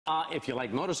If you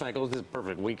like motorcycles, this is a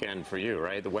perfect weekend for you,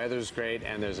 right? The weather's great,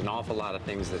 and there's an awful lot of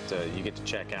things that you get to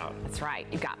check out. That's right.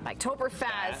 You've got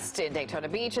Oktoberfest in Daytona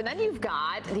Beach, and then you've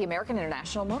got the American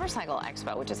International Motorcycle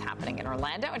Expo, which is happening in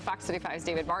Orlando. And Fox 35's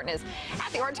David Martin is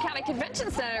at the Orange County Convention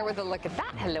Center with a look at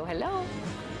that. Hello, hello.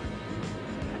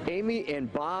 Amy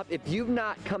and Bob, if you've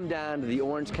not come down to the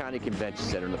Orange County Convention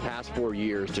Center in the past 4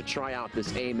 years to try out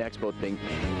this AIM Expo thing,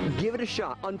 give it a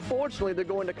shot. Unfortunately, they're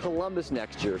going to Columbus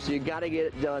next year, so you got to get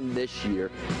it done this year.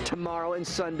 Tomorrow and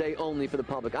Sunday only for the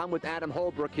public. I'm with Adam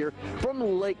Holbrook here from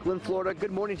Lakeland, Florida.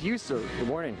 Good morning to you, sir. Good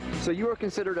morning. So you are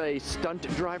considered a stunt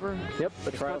driver? Yep,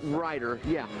 a trials rider.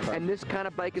 Yeah. Right. And this kind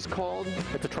of bike is called?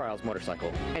 It's a trials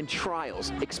motorcycle. And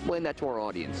trials. Explain that to our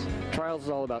audience. Trials is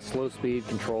all about slow speed,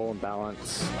 control, and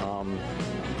balance.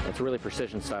 It's a really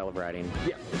precision style of riding.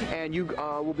 Yeah, and you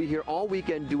will be here all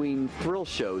weekend doing thrill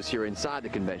shows here inside the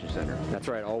convention center. That's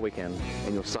right, all weekend.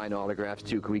 And you'll sign autographs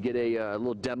too. Can we get a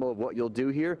little demo of what you'll do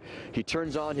here? He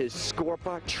turns on his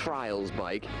Scorpa Trials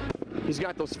bike. He's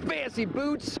got those fancy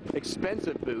boots,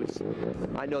 expensive boots.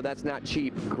 I know that's not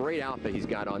cheap. Great outfit he's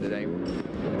got on today.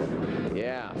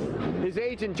 Yeah. His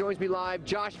agent joins me live,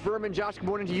 Josh Berman. Josh, good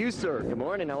morning to you, sir. Good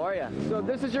morning, how are you? So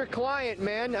this is your client,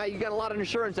 man. You got a lot of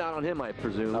insurance out on him, I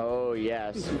presume. Oh,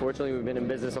 yes. Fortunately, we've been in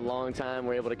business a long time.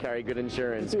 We're able to carry good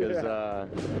insurance because,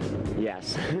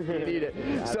 yes. You need it.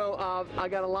 So I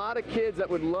got a lot of kids that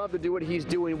would love to do what he's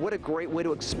doing. What a great way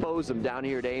to expose them down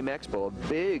here at AIM Expo, a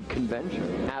big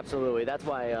convention. Absolutely. That's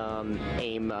why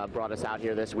AIM brought us out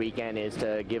here this weekend, is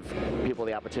to give people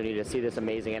the opportunity to see this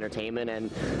amazing entertainment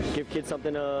and give kids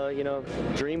something to, you know,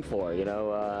 dream for, you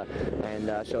know,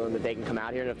 and show them that they can come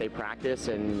out here, and if they practice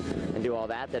and do all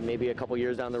that, then maybe a couple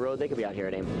years down the road they could be out here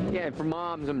at AIM. Yeah, and for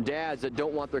moms and dads that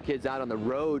don't want their kids out on the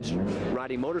roads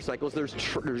riding motorcycles, there's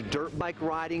dirt bike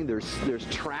riding, there's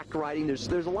track riding, there's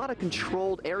a lot of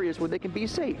controlled areas where they can be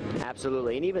safe.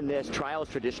 Absolutely, and even this trials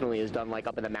traditionally is done like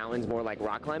up in the mountains, more like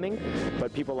rock climbing,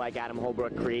 but people like Adam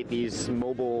Holbrook create these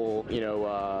mobile, you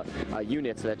know,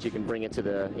 units that you can bring into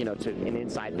the, you know, to an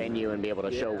inside venue and be able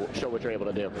to show what you're able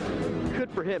to do.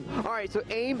 Good for him. All right, so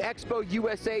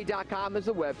AIMExpoUSA.com is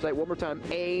the website. One more time,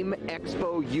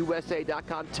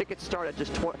 AIMExpoUSA.com. Tickets start at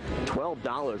just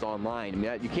 $12 online. I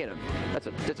mean, you can't.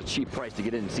 That's a cheap price to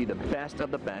get in and see the best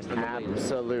of the best.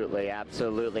 Absolutely,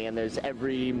 absolutely. And there's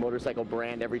every motorcycle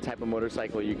brand, every type of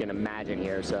motorcycle you can imagine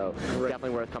here. So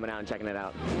definitely worth coming out and checking it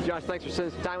out. Josh, thanks for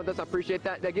spending some time with us. I appreciate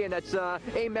that. Again, that's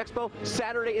AIM Expo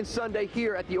Saturday and Sunday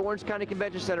here at the Orange County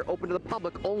Convention Center, open to the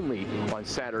public only on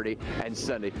Saturday and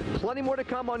Sunday. Plenty more to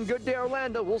come on Good Day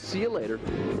Orlando. We'll see you later.